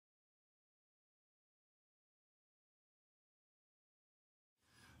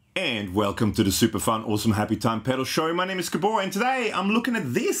And welcome to the super fun, awesome, happy time pedal show. My name is C.A.B, and today I'm looking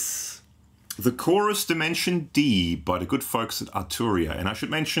at this, the Chorus Dimension-D by the good folks at Arturia. And I should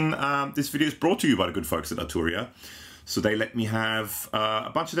mention this video is brought to you by the good folks at Arturia. So they let me have a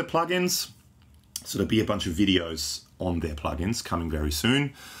bunch of their plugins. So there'll be a bunch of videos on their plugins coming very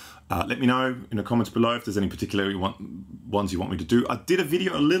soon. Let me know in the comments below if there's any particular ones you want me to do. I did a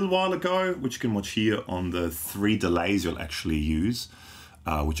video a little while ago, which you can watch here, on the 3 delays you'll actually use.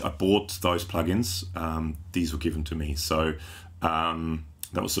 Which I bought those plugins. These were given to me. So that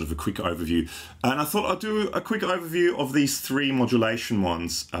was sort of a quick overview. And I thought I'd do a quick overview of these 3 modulation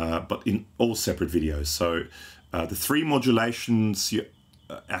ones, but in all separate videos. So the 3 modulations you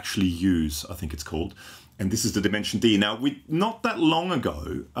actually use, I think it's called. And this is the Dimension-D. Now, not that long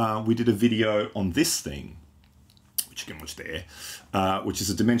ago, we did a video on this thing, which you can watch there, which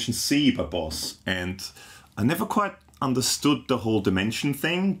is a Dimension-C by Boss. And I never quite understood the whole dimension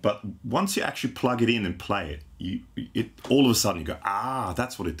thing, but once you actually plug it in and play it, all of a sudden you go, ah,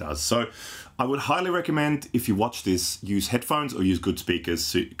 that's what it does. So I would highly recommend, if you watch this, use headphones or use good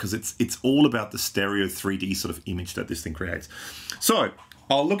speakers, because it's all about the stereo 3D sort of image that this thing creates. So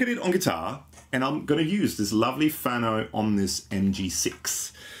I'll look at it on guitar, and I'm going to use this lovely Fanp Omnis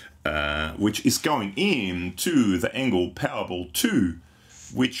MG6, which is going into the Angle Powerball 2,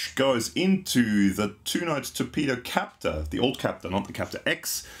 which goes into the 2-note Torpedo Captor, the old Captor, not the Captor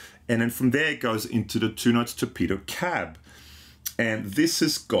X, and then from there it goes into the 2-note Torpedo C.A.B. And this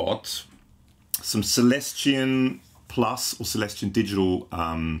has got some Celestion Plus or Celestion Digital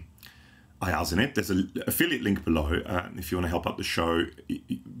IRs in it. There's an affiliate link below if you want to help out the show.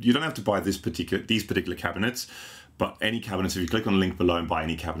 You don't have to buy these particular cabinets, but any cabinets, if you click on the link below and buy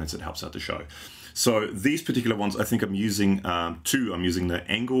any cabinets, it helps out the show. So these particular ones, I think I'm using 2. I'm using the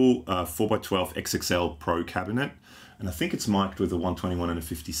Angle 4x12 XXL Pro cabinet, and I think it's mic'd with a 121 and a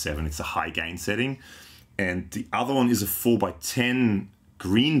 57. It's a high gain setting. And the other one is a 4x10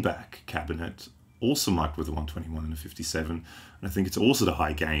 greenback cabinet, also mic'd with a 121 and a 57. And I think it's also the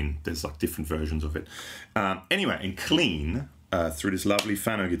high gain. There's like different versions of it. Anyway, and clean through this lovely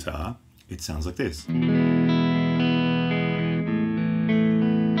Fanp guitar, it sounds like this.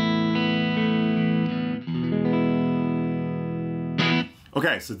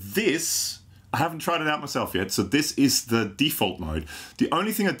 Okay, so this, I haven't tried it out myself yet, so this is the default mode. The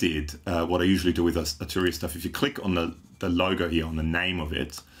only thing I did, what I usually do with Arturia stuff, if you click on the logo here, on the name of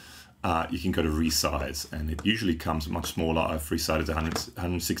it, you can go to resize, and it usually comes much smaller. I've resized it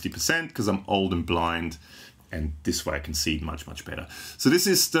 160% because I'm old and blind, and this way I can see much, much better. So this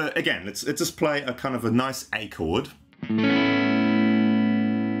is the, again, let's just play a kind of a nice A chord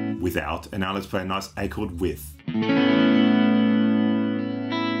without, and now let's play a nice A chord with.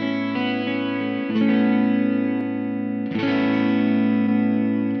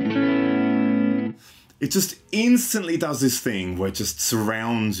 It just instantly does this thing where it just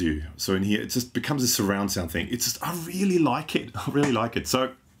surrounds you. So in here, it just becomes a surround sound thing. It's just, I really like it. I really like it.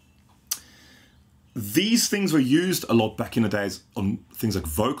 So these things were used a lot back in the days on things like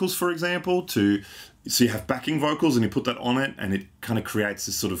vocals, for example, so you have backing vocals and you put that on it, and it kind of creates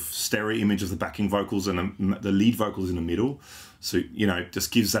this sort of stereo image of the backing vocals and the lead vocals in the middle. So, you know, it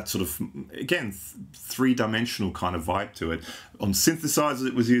just gives that sort of, again, 3-dimensional kind of vibe to it. On synthesizers,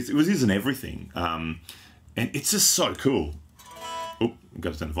 it was used in everything. And it's just so cool. Oh, I've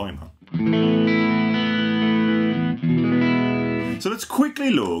got to turn the volume up. So let's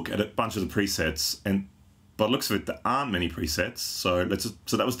quickly look at a bunch of the presets, and by the looks of it, there aren't many presets. So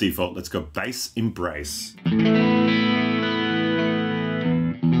so that was default. Let's go bass embrace.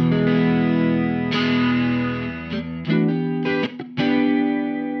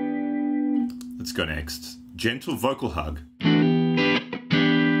 Let's go next. Gentle vocal hug.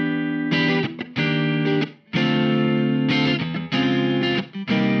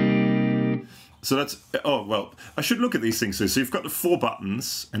 So that's, oh, well, I should look at these things. So you've got the 4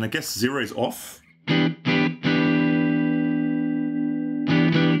 buttons, and I guess 0 is off. Yeah,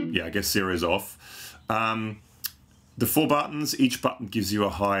 I guess 0 is off. The 4 buttons, each button gives you a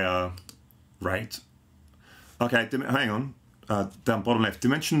higher rate. Okay, hang on. Down bottom left,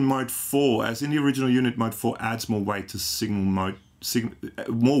 dimension mode 4, as in the original unit, mode 4 adds more weight to signal mode,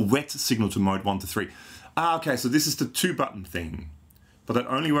 more wet signal to mode 1 to 3. Ah, okay, so this is the 2-button thing, but that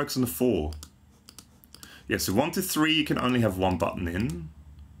only works on the 4. Yeah, so 1 to 3 you can only have 1 button in,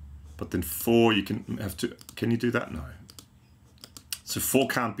 but then 4 you can have 2. Can you do that? No. So 4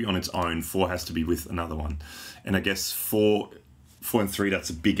 can't be on its own. 4 has to be with another one, and I guess 4 and 3, that's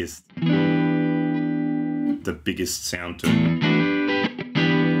the biggest sound to it.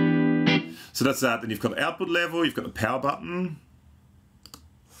 So that's that. Then you've got the output level, you've got the power button,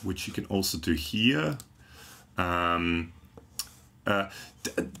 which you can also do here. I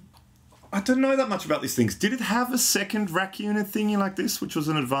don't know that much about these things. Did it have a second rack unit thingy like this, which was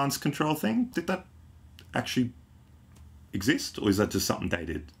an advanced control thing? Did that actually exist, or is that just something they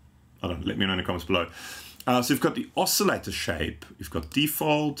did? I don't know, let me know in the comments below. So you've got the oscillator shape, you've got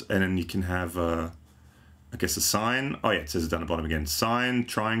default, and then you can have, I guess, a sine. Oh yeah, it says it down the bottom again. Sine,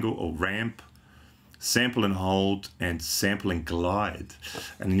 triangle, or ramp, sample and hold, and sample and glide.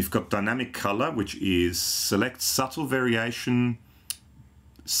 And then you've got dynamic color, which is select subtle variation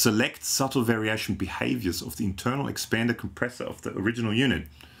behaviors of the internal expander compressor of the original unit.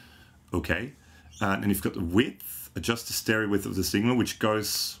 Okay. And then you've got the width, adjust the stereo width of the signal, which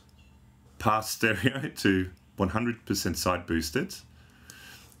goes past stereo to 100% side boosted.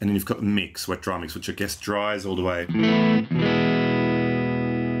 And then you've got the mix, wet dry mix, which I guess dries all the way.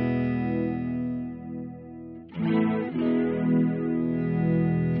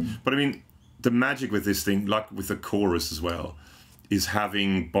 But I mean, the magic with this thing, like with the chorus as well, is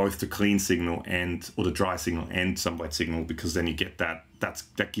having both the clean signal or the dry signal and some wet signal, because then you get that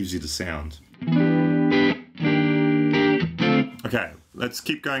gives you the sound. Okay, let's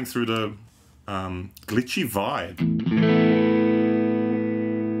keep going through the glitchy vibe.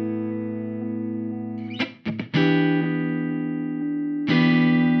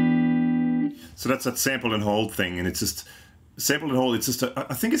 So that's that sample and hold thing, and it's just sample and hold. It's just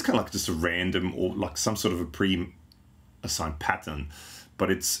I think it's kind of like just a random, or like some sort of a pre-assigned pattern, but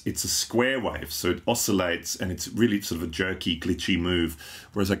it's a square wave, so it oscillates, and it's really sort of a jerky, glitchy move.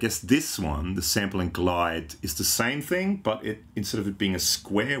 Whereas I guess this one, the sample and glide, is the same thing, but instead of it being a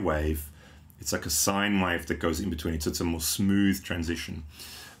square wave, it's like a sine wave that goes in between it, so it's a more smooth transition.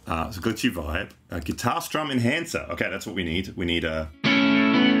 So glitchy vibe. Guitar strum enhancer. Okay, that's what we need. We need a...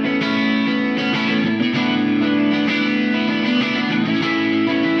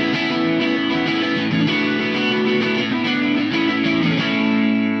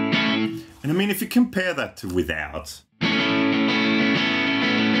 And I mean, if you compare that to without...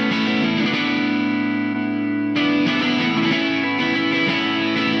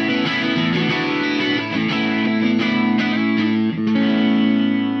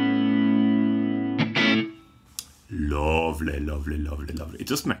 Lovely, lovely, lovely, lovely. It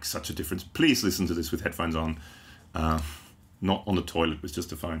just makes such a difference. Please listen to this with headphones on. Not on the toilet with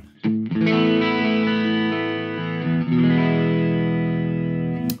just a phone.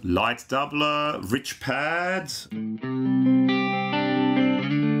 Light doubler, rich pads.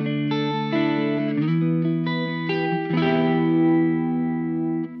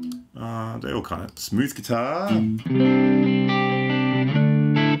 They all kind of smooth guitar.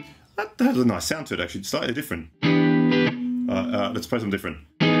 That has a nice sound to it, actually. It's slightly different. Let's play something different.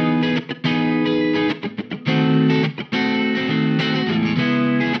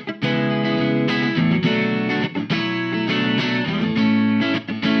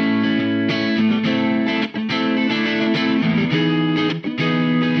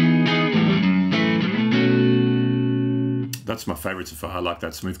 That's my favorite so far. I like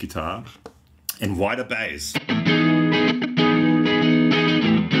that smooth guitar. And wider bass.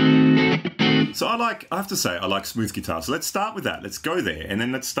 So I have to say, I like smooth guitar. So let's start with that. Let's go there, and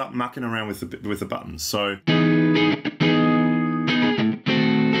then let's start mucking around with the buttons. So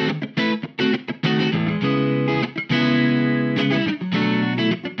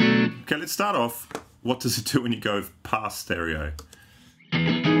okay, let's start off. What does it do when you go past stereo?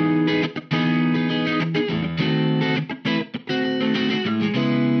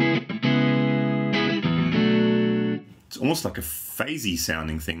 It's almost like a phasey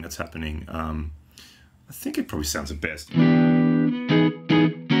sounding thing that's happening. I think it probably sounds the best.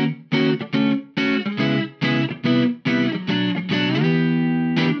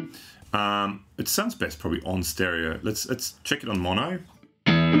 It sounds best probably on stereo. Let's check it on mono.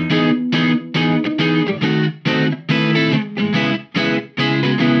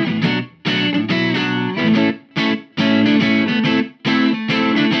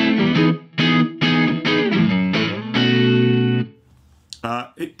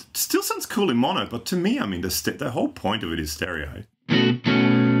 It still sounds cool in mono, but to me, I mean, the whole point of it is stereo.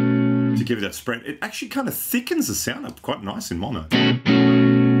 To give it that spread, it actually kind of thickens the sound up quite nice in mono.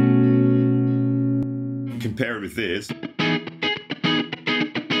 Compare it with this.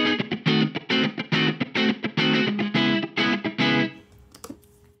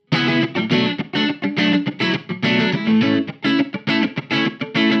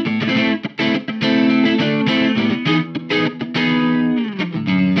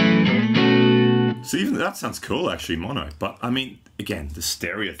 So even that sounds cool actually, mono. But I mean, again, the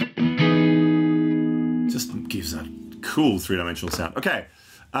stereo just gives that cool three-dimensional sound. Okay,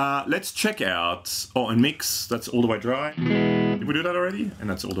 Let's check out, oh, and mix, that's all the way dry. Did we do that already? And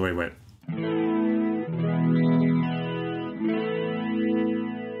that's all the way wet.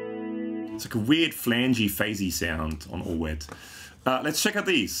 It's like a weird flangey, phasey sound on all wet. Let's check out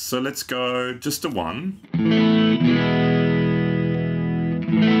these. So let's go just to one.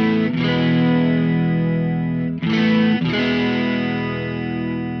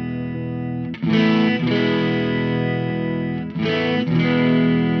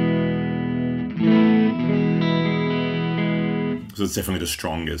 So it's definitely the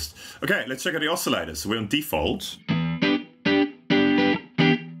strongest. Okay, let's check out the oscillators. So we're on default.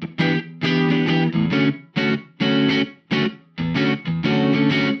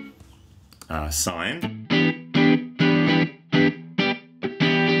 Sine.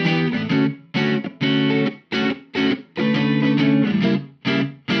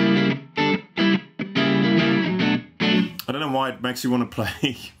 I don't know why it makes you want to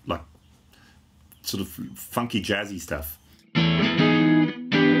play like sort of funky jazzy stuff.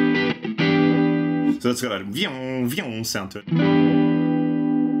 So that's got a vion, vion sound to it.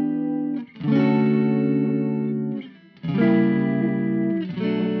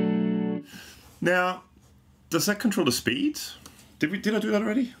 Now, does that control the speed? Did I do that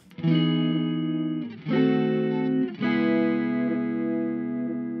already?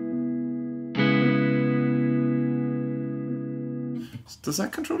 Does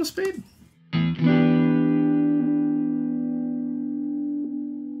that control the speed?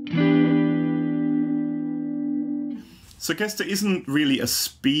 So I guess there isn't really a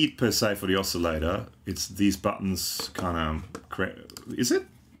speed per se for the oscillator. It's these buttons kind of... Is it?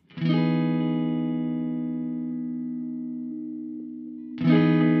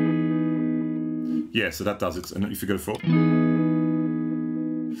 Yeah, so that does it. And if you go to 4.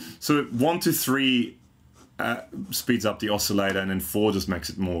 So 1 to 3 speeds up the oscillator, and then 4 just makes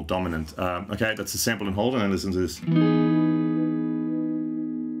it more dominant. Okay, that's a sample and hold, and then listen to this.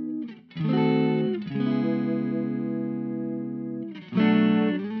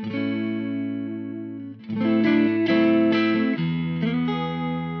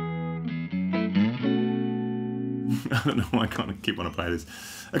 I don't know why I can't keep on to play this.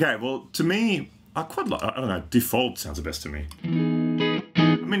 Okay, well, to me, I quite like, I don't know, default sounds the best to me. I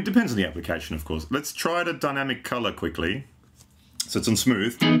mean, it depends on the application, of course. Let's try the dynamic color quickly. So it's on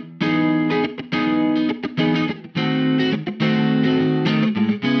smooth.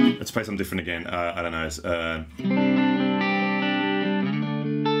 Let's play something different again. I don't know.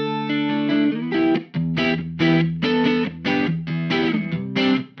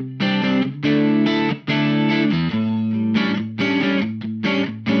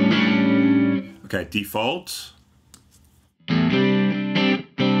 Okay, default. If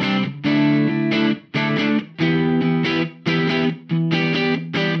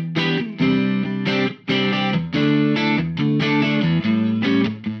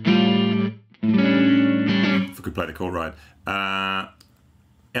we could play the chord right.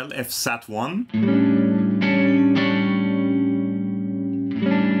 LF Sat 1.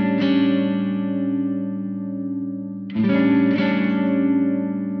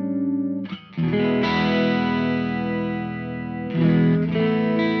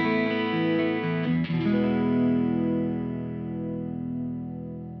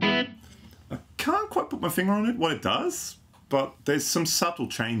 My finger on it, what it does, but there's some subtle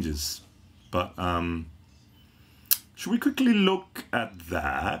changes. But should we quickly look at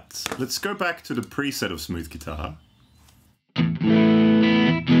that? Let's go back to the preset of smooth guitar.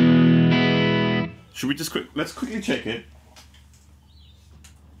 Should we just let's quickly check it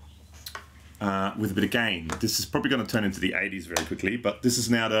with a bit of gain. This is probably going to turn into the 80s very quickly, but this is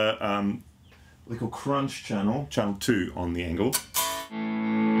now the what they call crunch channel, channel 2 on the angle.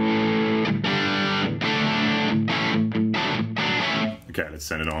 Okay, let's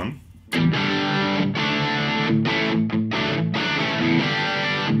send it on.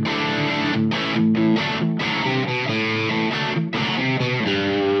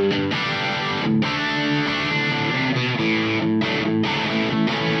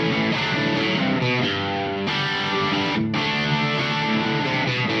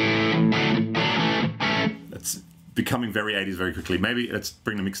 That's becoming very 80s very quickly. Maybe let's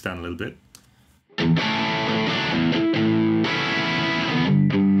bring the mix down a little bit.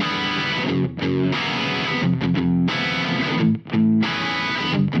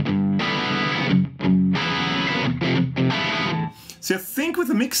 See, I think with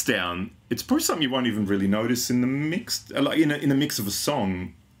the mix down, it's probably something you won't even really notice in the mix, like in a mix of a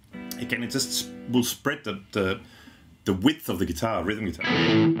song. Again, it just will spread the width of the guitar, rhythm guitar.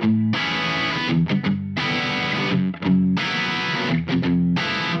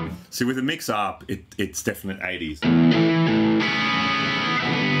 See, with the mix up, it's definite 80s.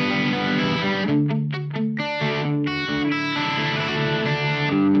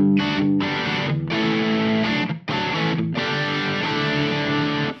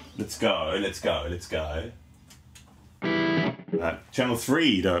 Let's go, let's go, let's go. Channel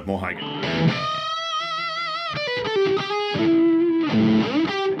 3, the more high.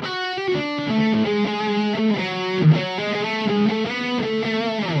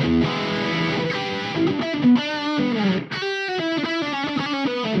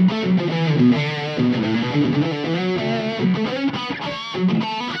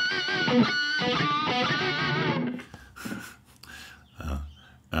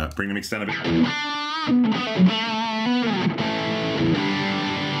 Bring the mix down a bit.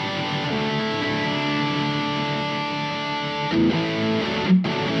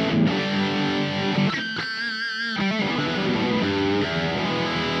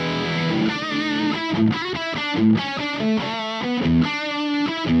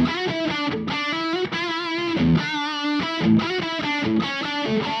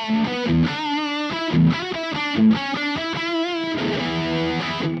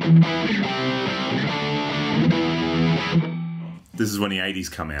 This is when the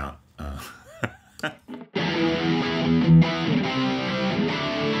 80s come out. I'm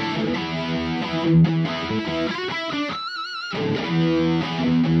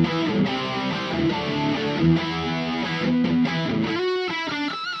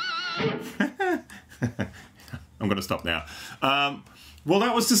going to stop now. Well,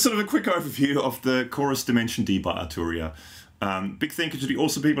 that was just sort of a quick overview of the Chorus Dimension-D by Arturia. Big thank you to the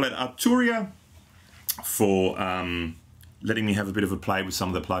awesome people at Arturia for letting me have a bit of a play with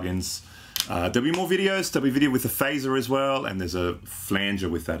some of the plugins. There'll be more videos. There'll be a video with the phaser as well, and there's a flanger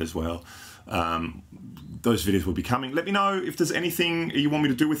with that as well. Those videos will be coming. Let me know if there's anything you want me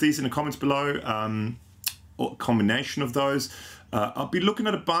to do with these in the comments below, or a combination of those. I'll be looking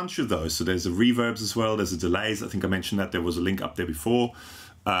at a bunch of those. So there's the reverbs as well, there's the delays. I think I mentioned that there was a link up there before.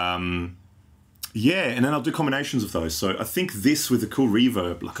 Yeah, and then I'll do combinations of those. So I think this with a cool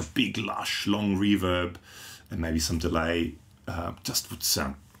reverb, like a big, lush, long reverb, and maybe some delay, just would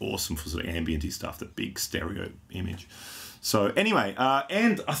sound awesome for sort of ambient-y stuff, that big stereo image. So anyway,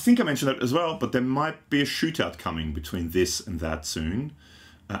 and I think I mentioned that as well, but there might be a shootout coming between this and that soon.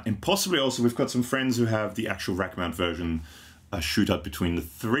 And possibly also we've got some friends who have the actual rack mount version, a shootout between the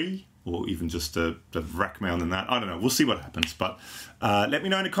three, or even just the rack mount and that. I don't know, we'll see what happens. But let me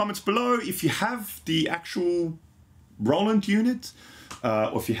know in the comments below if you have the actual Roland unit,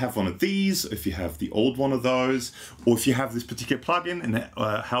 or if you have one of these, if you have the old one of those, or if you have this particular plugin and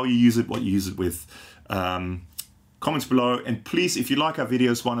how you use it, what you use it with. Comments below, and please, if you like our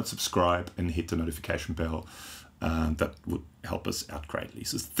videos, why not subscribe and hit the notification bell. That would help us out greatly.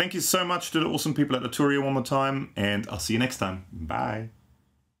 So thank you so much to the awesome people at Arturia one more time, and I'll see you next time. Bye.